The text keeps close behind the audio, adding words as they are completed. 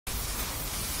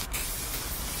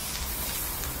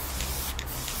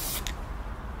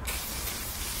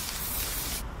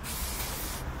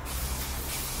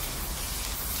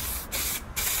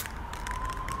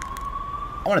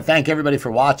want to thank everybody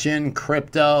for watching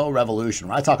Crypto Revolution,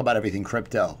 where I talk about everything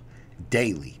crypto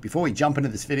daily. Before we jump into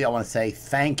this video, I want to say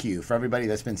thank you for everybody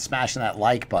that's been smashing that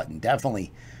like button.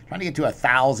 Definitely trying to get to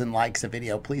 1,000 likes a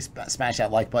video. Please smash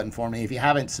that like button for me. If you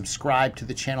haven't subscribed to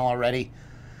the channel already,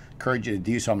 I encourage you to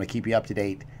do so. I'm going to keep you up to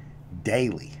date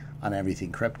daily on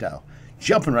everything crypto.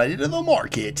 Jumping right into the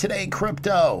market today,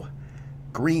 crypto.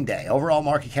 Green day. Overall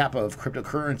market cap of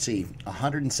cryptocurrency,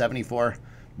 $174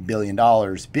 billion.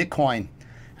 Bitcoin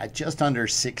at just under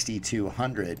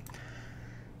 6,200.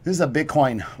 This is a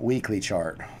Bitcoin weekly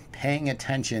chart. Paying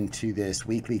attention to this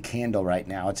weekly candle right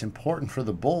now, it's important for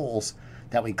the bulls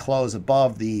that we close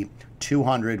above the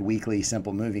 200 weekly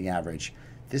simple moving average.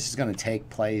 This is going to take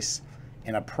place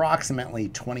in approximately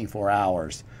 24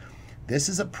 hours. This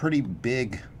is a pretty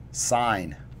big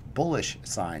sign, bullish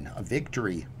sign, a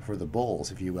victory for the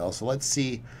bulls, if you will. So let's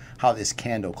see how this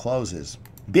candle closes.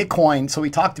 Bitcoin, so we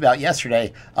talked about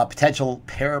yesterday a potential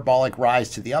parabolic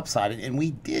rise to the upside, and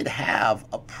we did have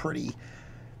a pretty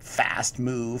fast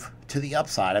move to the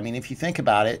upside. I mean, if you think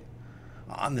about it,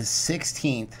 on the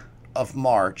 16th of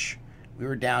March, we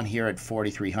were down here at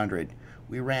 4,300.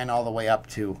 We ran all the way up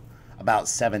to about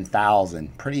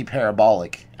 7,000, pretty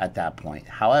parabolic at that point.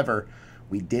 However,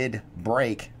 we did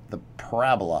break the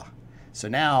parabola. So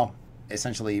now,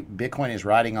 essentially, Bitcoin is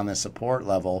riding on the support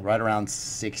level right around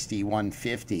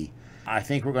 6,150. I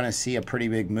think we're going to see a pretty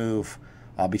big move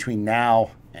between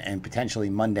now and potentially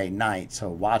Monday night. So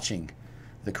watching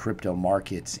the crypto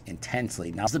markets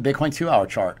intensely. Now, it's the Bitcoin 2-hour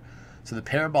chart. So the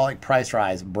parabolic price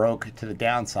rise broke to the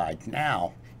downside.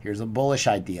 Now, here's a bullish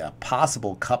idea.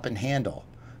 Possible cup and handle.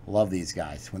 Love these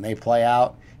guys. When they play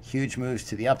out, huge moves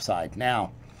to the upside.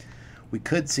 Now, we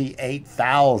could see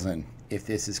 8,000 if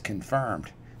this is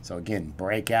confirmed. So again,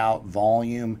 breakout,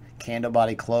 volume, candle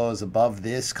body close above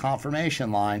this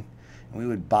confirmation line, and we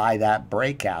would buy that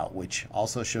breakout, which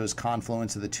also shows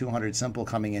confluence of the 200 simple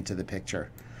coming into the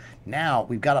picture. Now,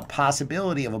 we've got a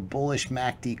possibility of a bullish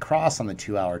MACD cross on the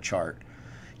 2-hour chart.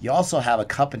 You also have a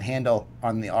cup and handle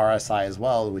on the RSI as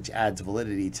well, which adds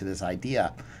validity to this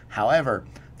idea. However,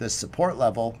 the support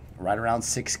level right around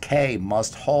 6K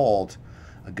must hold.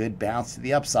 A good bounce to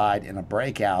the upside and a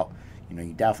breakout. You know,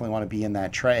 you definitely want to be in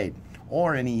that trade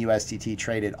or any USDT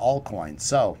traded altcoin.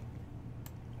 So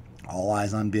all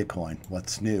eyes on Bitcoin.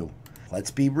 What's new? Let's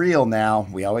be real now.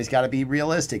 We always got to be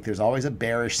realistic. There's always a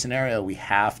bearish scenario we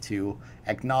have to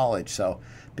acknowledge. So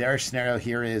bearish scenario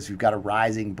here is we've got a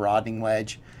rising broadening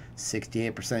wedge,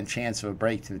 68% chance of a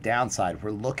break to the downside.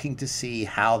 We're looking to see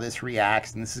how this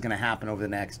reacts, and this is going to happen over the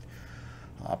next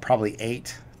probably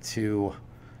 8 to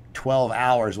 12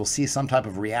 hours. We'll see some type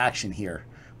of reaction here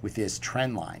with this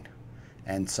trend line.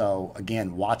 And so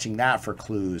again, watching that for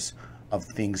clues of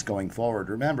things going forward.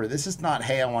 Remember, this is not,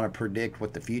 hey, I want to predict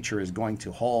what the future is going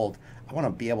to hold. I want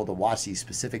to be able to watch these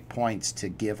specific points to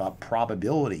give a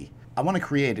probability. I want to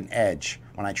create an edge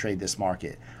when I trade this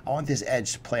market. I want this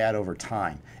edge to play out over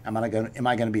time. Am I going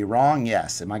to be wrong?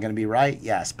 Yes. Am I going to be right?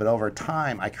 Yes. But over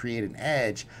time, I create an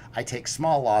edge. I take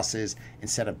small losses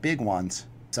instead of big ones.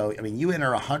 So, I mean, you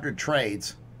enter 100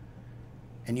 trades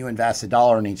and you invest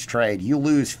 $1 in each trade. You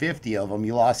lose 50 of them.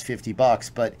 You lost 50 bucks.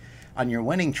 But on your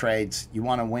winning trades, you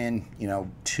want to win, you know,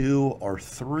 $2 or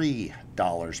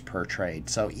 $3 per trade.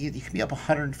 So you can be up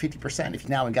 150%. If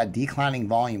now we've got declining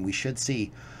volume, we should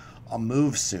see a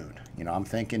move soon. You know, I'm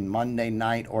thinking Monday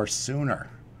night or sooner,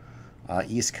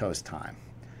 East Coast time.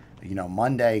 You know,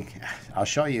 Monday, I'll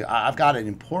show you. I've got an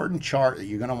important chart that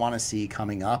you're going to want to see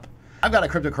coming up. I've got a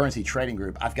cryptocurrency trading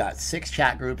group. I've got 6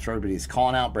 chat groups where everybody's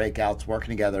calling out breakouts, working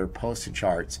together, posting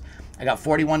charts. I got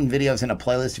 41 videos in a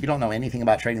playlist. If you don't know anything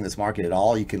about trading this market at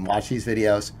all, you can watch these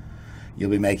videos. You'll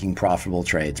be making profitable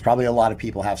trades. Probably a lot of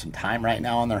people have some time right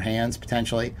now on their hands,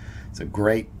 potentially. It's a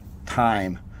great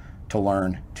time to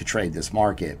learn to trade this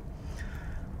market.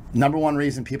 Number one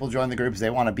reason people join the group is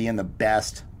they want to be in the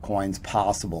best coins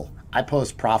possible. I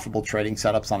post profitable trading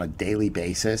setups on a daily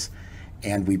basis,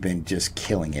 and we've been just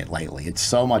killing it lately. It's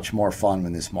so much more fun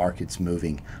when this market's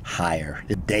moving higher.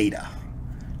 The data,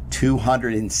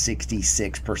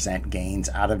 266% gains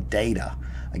out of data.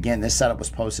 Again, this setup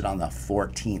was posted on the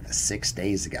 14th, 6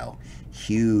 days ago.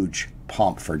 Huge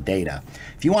pump for data.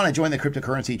 If you want to join the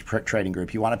cryptocurrency trading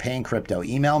group, you want to pay in crypto,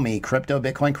 email me,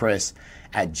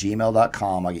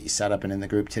 cryptobitcoinchris@gmail.com. I'll get you set up and in the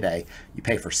group today. You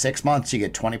pay for 6 months, you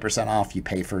get 20% off. You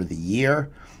pay for the year,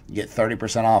 you get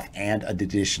 30% off and an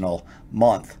additional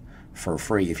month for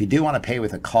free. If you do want to pay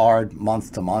with a card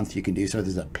month to month, you can do so.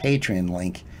 There's a Patreon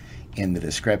link in the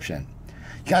description.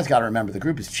 You guys got to remember, the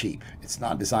group is cheap. It's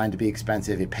not designed to be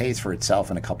expensive. It pays for itself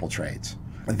in a couple trades.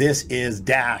 This is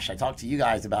Dash. I talked to you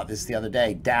guys about this the other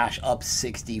day. Dash up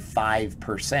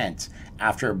 65%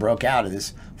 after it broke out of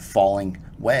this falling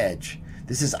wedge.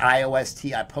 This is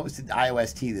IOST. I posted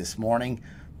IOST this morning.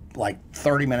 Like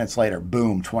 30 minutes later,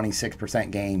 boom, 26%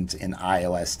 gains in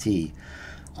IOST.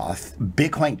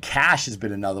 Bitcoin Cash has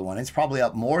been another one. It's probably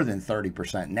up more than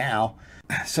 30% now.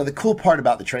 So the cool part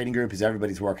about the trading group is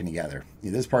everybody's working together.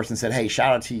 This person said, hey,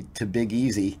 shout out to Big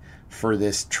Easy for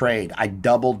this trade. I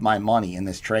doubled my money in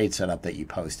this trade setup that you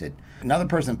posted. Another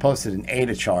person posted an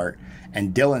ADA chart,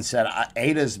 and Dylan said,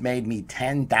 ADA's made me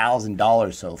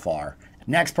 $10,000 so far.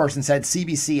 Next person said,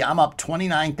 CBC, I'm up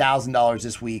 $29,000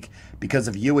 this week because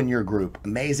of you and your group.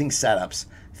 Amazing setups.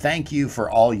 Thank you for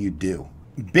all you do.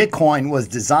 Bitcoin was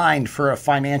designed for a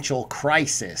financial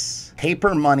crisis.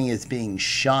 Paper money is being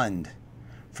shunned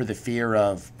for the fear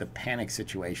of the panic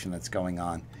situation that's going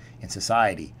on in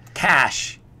society.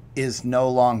 Cash is no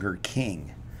longer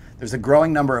king. There's a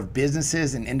growing number of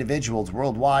businesses and individuals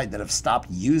worldwide that have stopped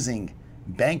using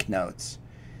banknotes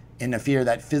in the fear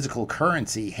that physical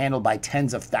currency handled by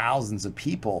tens of thousands of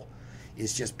people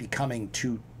is just becoming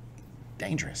too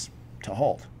dangerous to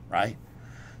hold, right?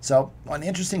 So one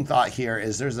interesting thought here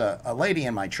is there's a lady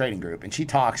in my trading group, and she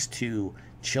talks to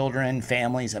children,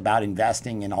 families about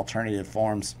investing in alternative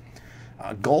forms.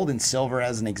 Gold and silver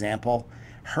as an example.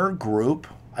 Her group,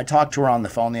 I talked to her on the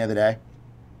phone the other day.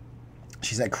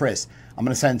 She said, Chris, I'm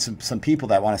going to send some people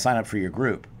that want to sign up for your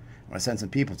group. I'm going to send some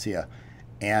people to you.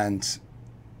 And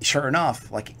sure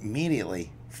enough, like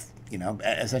immediately,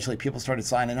 essentially people started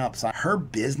signing up. So her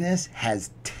business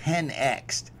has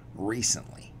 10x'd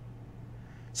recently.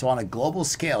 So on a global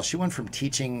scale, she went from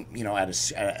teaching, at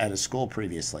a school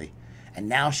previously, and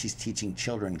now she's teaching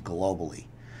children globally.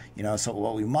 So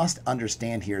what we must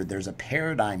understand here, there's a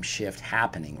paradigm shift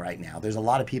happening right now. There's a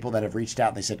lot of people that have reached out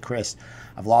and they said, Chris,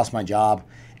 I've lost my job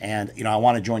and, I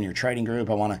want to join your trading group.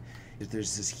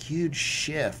 There's this huge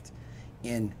shift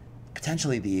in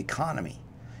potentially the economy.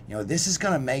 This is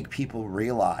going to make people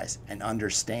realize and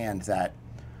understand that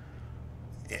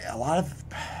there's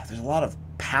a lot of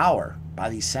power by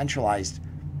these centralized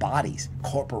bodies,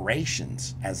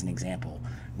 corporations, as an example.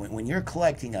 When you're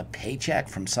collecting a paycheck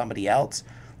from somebody else,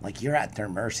 like you're at their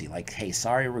mercy. Like, hey,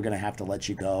 sorry, we're going to have to let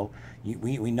you go.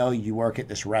 We know you work at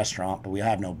this restaurant, but we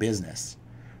have no business,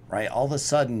 right? All of a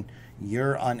sudden,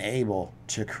 you're unable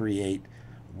to create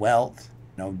wealth,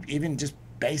 even just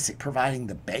providing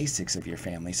the basics of your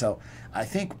family. So I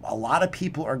think a lot of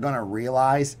people are going to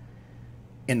realize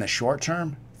in the short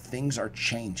term, things are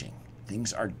changing.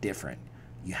 Things are different.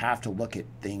 You have to look at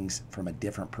things from a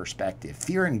different perspective.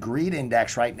 Fear and greed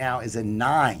index right now is a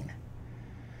 9.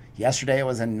 Yesterday it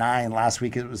was a 9. Last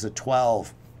week it was a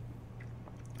 12.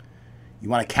 You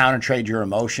want to counter trade your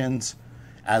emotions.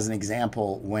 As an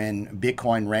example, when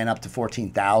Bitcoin ran up to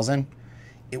 14,000,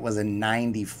 it was a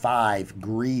 95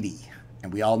 greedy.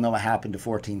 And we all know what happened to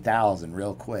 14,000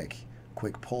 real quick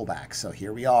pullback. So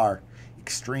here we are,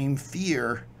 extreme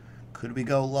fear. Could we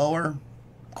go lower?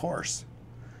 Of course.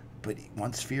 But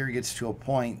once fear gets to a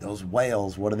point, those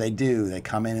whales, what do? They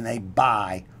come in and they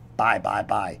buy.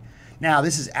 Now,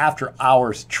 this is after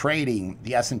hours trading.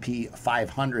 The S&P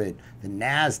 500, the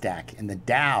NASDAQ, and the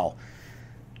Dow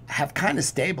have kind of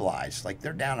stabilized. Like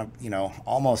they're down,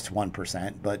 almost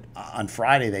 1%, but on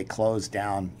Friday they closed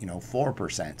down,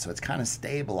 4%. So it's kind of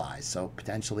stabilized. So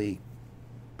potentially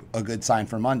a good sign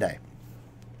for Monday.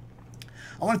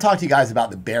 I want to talk to you guys about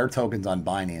the bear tokens on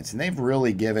Binance, and they've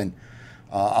really given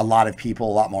a lot of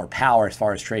people a lot more power as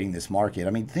far as trading this market.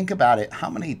 I mean, think about it. How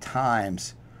many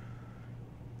times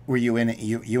were you in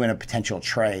a potential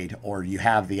trade, or you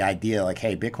have the idea like,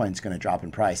 hey, Bitcoin's going to drop in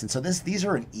price? And so these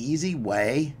are an easy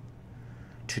way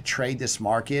to trade this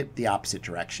market the opposite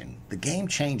direction. The game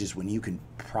changes when you can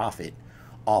profit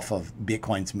off of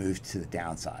Bitcoin's move to the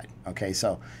downside. Okay,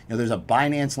 so there's a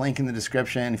Binance link in the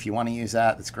description. If you want to use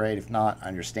that, that's great. If not, I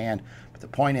understand. But the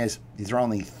point is, these are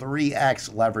only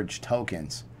 3x leveraged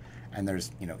tokens, and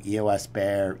there's EOS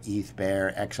bear, ETH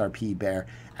bear, XRP bear,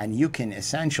 and you can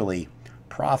essentially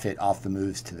profit off the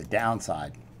moves to the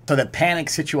downside. So the panic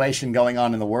situation going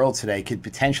on in the world today could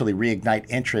potentially reignite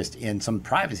interest in some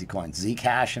privacy coins,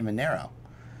 Zcash and Monero.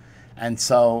 And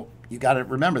so you got to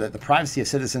remember that the privacy of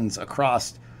citizens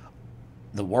across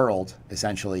the world,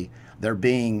 essentially, they're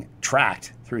being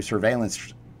tracked through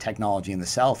surveillance technology in the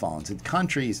cell phones. And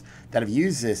countries that have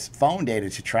used this phone data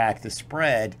to track the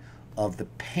spread of the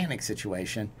panic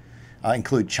situation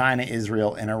include China,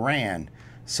 Israel, and Iran.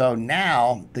 So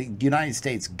now the United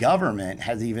States government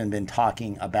has even been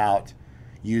talking about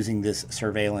using this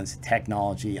surveillance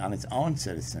technology on its own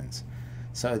citizens.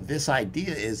 So this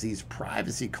idea is these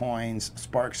privacy coins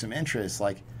spark some interest.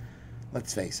 Like,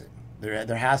 let's face it,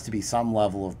 there has to be some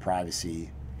level of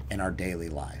privacy in our daily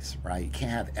lives, right? You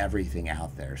can't have everything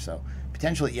out there. So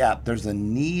potentially, yeah, there's a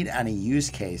need and a use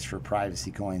case for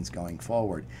privacy coins going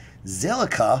forward.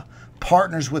 Zilliqa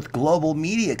partners with global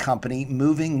media company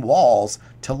Moving Walls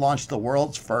to launch the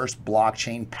world's first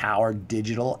blockchain-powered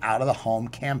digital out-of-the-home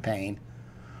campaign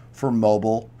for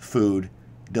mobile food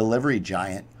delivery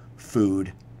giant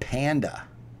Food Panda.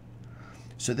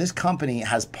 So this company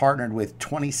has partnered with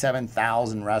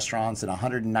 27,000 restaurants in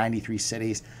 193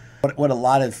 cities. What a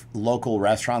lot of local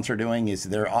restaurants are doing is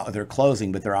they're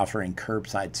closing, but they're offering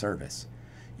curbside service.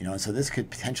 You know, and so this could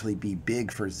potentially be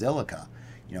big for Zilliqa.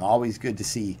 You know, always good to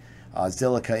see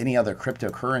Zilliqa, any other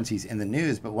cryptocurrencies in the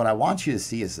news. But what I want you to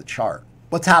see is the chart.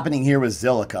 What's happening here with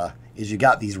Zilliqa is you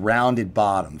got these rounded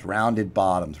bottoms, rounded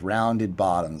bottoms, rounded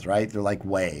bottoms, right? They're like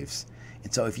waves.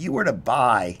 And so if you were to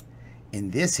buy in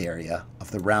this area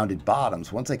of the rounded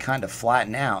bottoms, once they kind of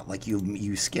flatten out, like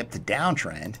you skip the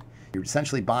downtrend, you're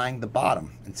essentially buying the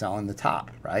bottom and selling the top,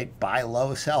 right? Buy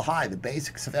low, sell high, the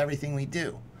basics of everything we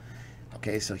do.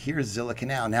 Okay, so here's Zilliqa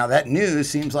now. Now that news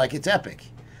seems like it's epic.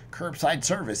 Curbside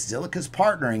service, Zilliqa's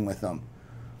partnering with them.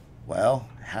 Well,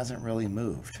 it hasn't really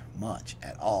moved much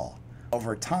at all.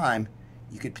 Over time,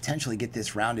 you could potentially get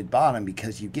this rounded bottom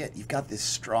because you've got this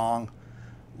strong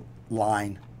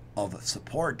line of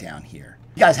support down here.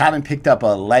 If you guys haven't picked up a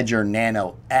Ledger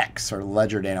Nano X or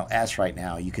Ledger Nano S right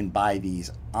now, you can buy these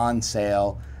on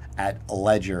sale at a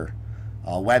Ledger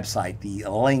website. The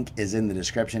link is in the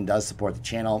description. Does support the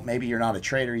channel. Maybe you're not a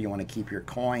trader, you want to keep your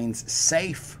coins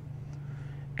safe,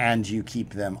 and you keep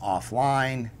them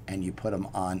offline and you put them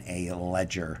on a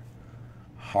Ledger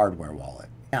hardware wallet.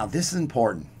 Now this is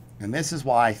important, and this is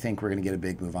why I think we're going to get a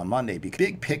big move on Monday, because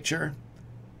big picture,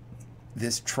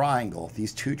 this triangle,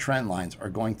 these two trend lines are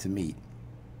going to meet.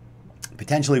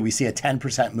 Potentially we see a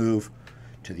 10% move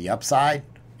to the upside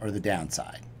or the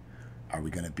downside. Are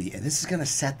we going to be, and this is going to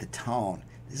set the tone.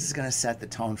 This is going to set the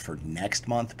tone for next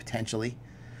month potentially.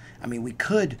 I mean, we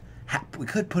could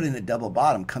put in a double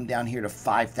bottom, come down here to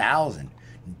 5,000,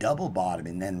 double bottom,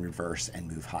 and then reverse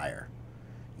and move higher.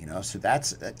 You know, so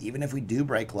that's, even if we do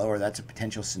break lower, that's a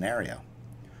potential scenario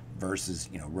versus,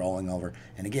 you know, rolling over.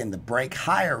 And again, the break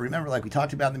higher, remember, like we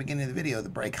talked about in the beginning of the video, the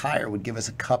break higher would give us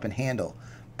a cup and handle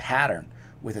pattern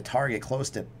with a target close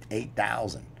to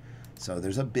 8,000. So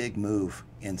there's a big move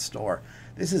in store.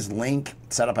 This is Link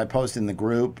setup I posted in the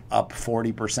group, up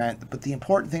 40%. But the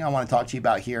important thing I want to talk to you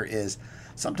about here is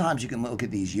sometimes you can look at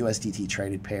these USDT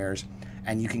traded pairs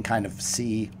and you can kind of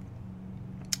see,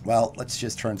 well, let's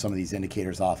just turn some of these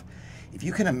indicators off. If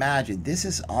you can imagine, this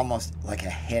is almost like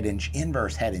a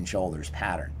inverse head and shoulders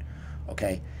pattern,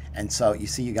 okay? And so you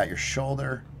see you got your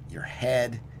shoulder, your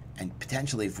head, and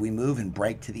potentially if we move and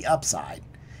break to the upside,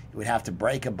 it would have to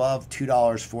break above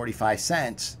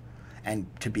 $2.45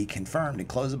 and to be confirmed and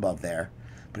close above there.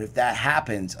 But if that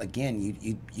happens,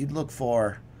 again, you'd look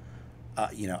for,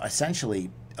 you know,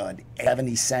 essentially a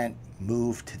 70-cent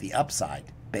move to the upside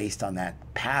based on that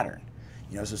pattern.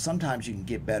 You know, so sometimes you can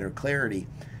get better clarity,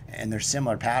 and there's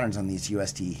similar patterns on these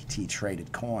USDT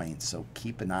traded coins, so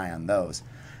keep an eye on those.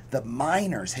 The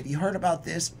miners, have you heard about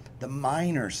this? The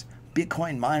miners,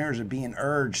 Bitcoin miners are being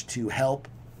urged to help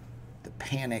the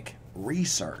panic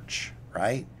research,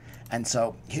 right? And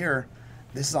so here,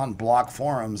 this is on block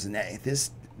forums, and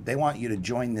they want you to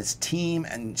join this team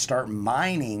and start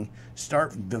mining,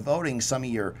 start devoting some of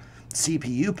your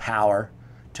CPU power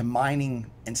to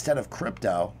mining instead of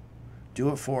crypto. Do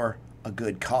it for a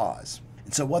good cause.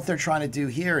 And so what they're trying to do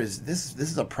here is this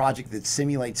is a project that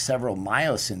simulates several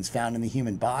myosins found in the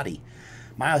human body.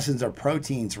 Myosins are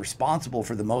proteins responsible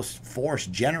for the most force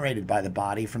generated by the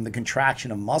body, from the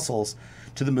contraction of muscles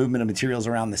to the movement of materials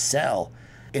around the cell.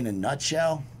 In a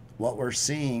nutshell, what we're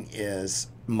seeing is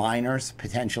miners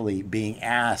potentially being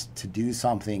asked to do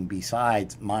something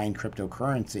besides mine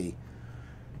cryptocurrency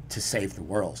to save the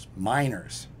world.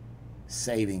 Miners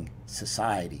saving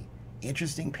society.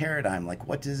 Interesting paradigm. Like,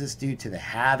 what does this do to the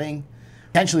halving?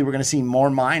 Potentially, we're going to see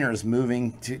more miners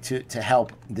moving to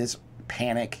help this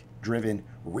panic-driven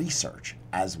research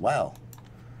as well.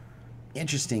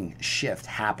 Interesting shift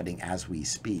happening as we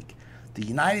speak. The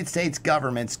United States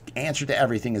government's answer to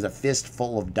everything is a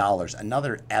fistful of dollars.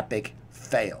 Another epic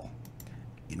fail.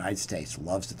 The United States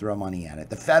loves to throw money at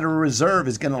it. The Federal Reserve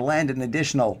is going to lend an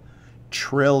additional $1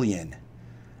 trillion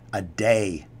a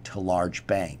day to large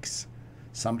banks.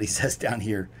 Somebody says down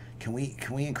here, can we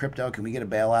in crypto, can we get a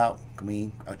bailout? Can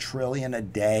we $1 trillion a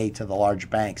day to the large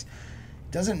banks?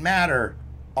 Doesn't matter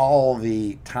all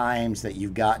the times that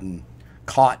you've gotten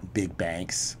caught big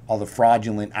banks, all the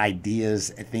fraudulent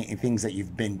ideas and things that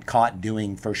you've been caught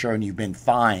doing for sure, and you've been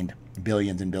fined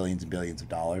billions and billions and billions of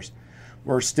dollars.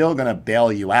 We're still going to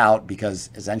bail you out because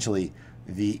essentially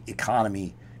the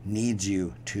economy needs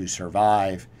you to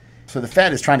survive. So the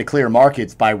Fed is trying to clear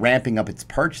markets by ramping up its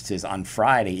purchases. On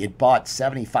Friday, it bought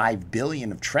 $75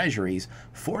 billion of treasuries,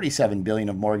 $47 billion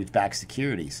of mortgage-backed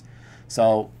securities.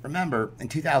 So remember, in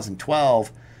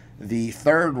 2012, the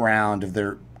third round of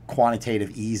their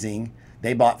quantitative easing,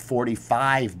 they bought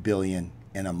 $45 billion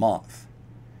in a month.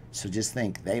 So just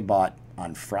think, they bought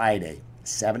on Friday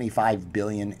 $75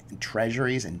 billion in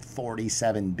treasuries and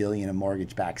 $47 billion in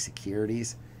mortgage-backed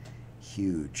securities.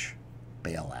 Huge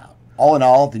bailout. All in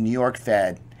all, the New York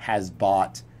Fed has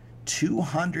bought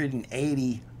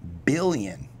 $280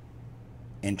 billion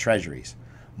in treasuries,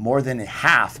 more than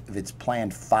half of its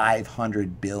planned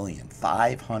 $500 billion.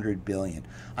 $500 billion.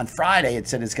 On Friday, it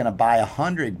said it's going to buy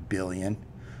 $100 billion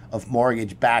of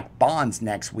mortgage-backed bonds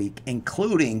next week,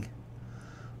 including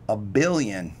 $1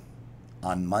 billion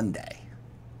on Monday.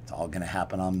 It's all going to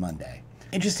happen on Monday.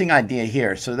 Interesting idea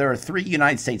here. So there are 3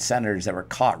 United States senators that were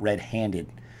caught red-handed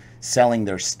selling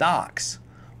their stocks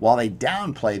while they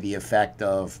downplay the effect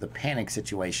of the panic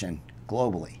situation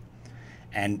globally.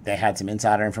 And they had some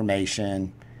insider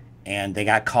information, and they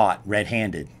got caught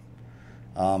red-handed.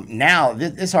 Now,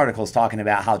 this article is talking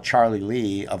about how Charlie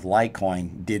Lee of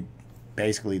Litecoin did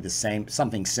basically the same,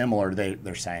 something similar,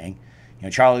 they're saying. You know,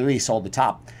 Charlie Lee sold the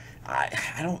top.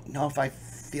 I don't know if I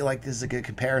feel like this is a good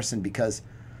comparison, because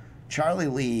Charlie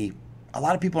Lee, a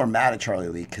lot of people are mad at Charlie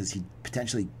Lee because he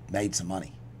potentially made some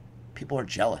money. People are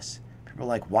jealous. People are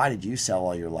like, why did you sell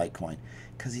all your Litecoin?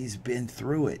 Because he's been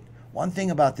through it. One thing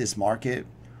about this market,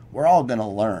 we're all going to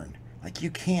learn. Like,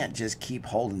 you can't just keep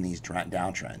holding these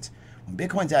downtrends. When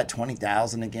Bitcoin's at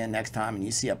 20,000 again next time, and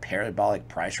you see a parabolic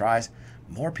price rise,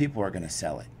 more people are going to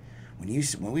sell it.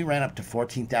 When we ran up to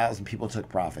 14,000, people took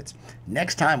profits.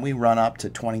 Next time we run up to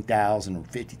 20,000 or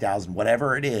 50,000,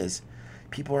 whatever it is,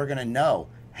 people are going to know,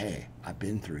 hey, I've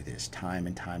been through this time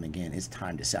and time again. It's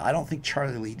time to sell. I don't think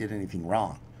Charlie Lee did anything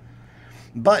wrong.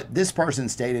 But this person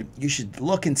stated, you should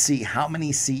look and see how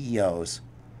many CEOs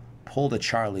pulled a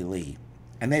Charlie Lee,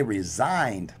 and they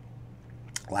resigned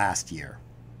last year.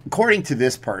 According to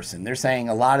this person, they're saying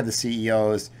a lot of the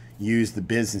CEOs used the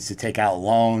business to take out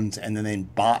loans and then they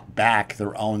bought back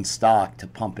their own stock to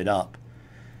pump it up,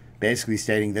 basically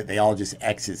stating that they all just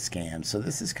exit scams. So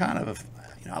this is kind of,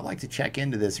 I'd like to check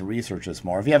into this and research this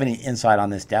more. If you have any insight on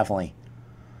this, definitely.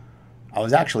 I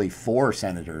was actually 4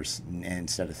 senators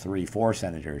instead of 3, 4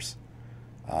 senators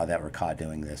that were caught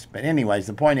doing this. But anyways,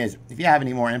 the point is, if you have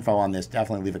any more info on this,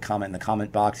 definitely leave a comment in the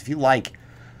comment box. If you like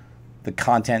the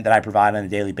content that I provide on a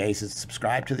daily basis,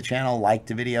 subscribe to the channel, like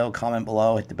the video, comment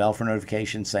below, hit the bell for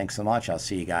notifications. Thanks so much. I'll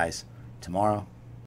see you guys tomorrow.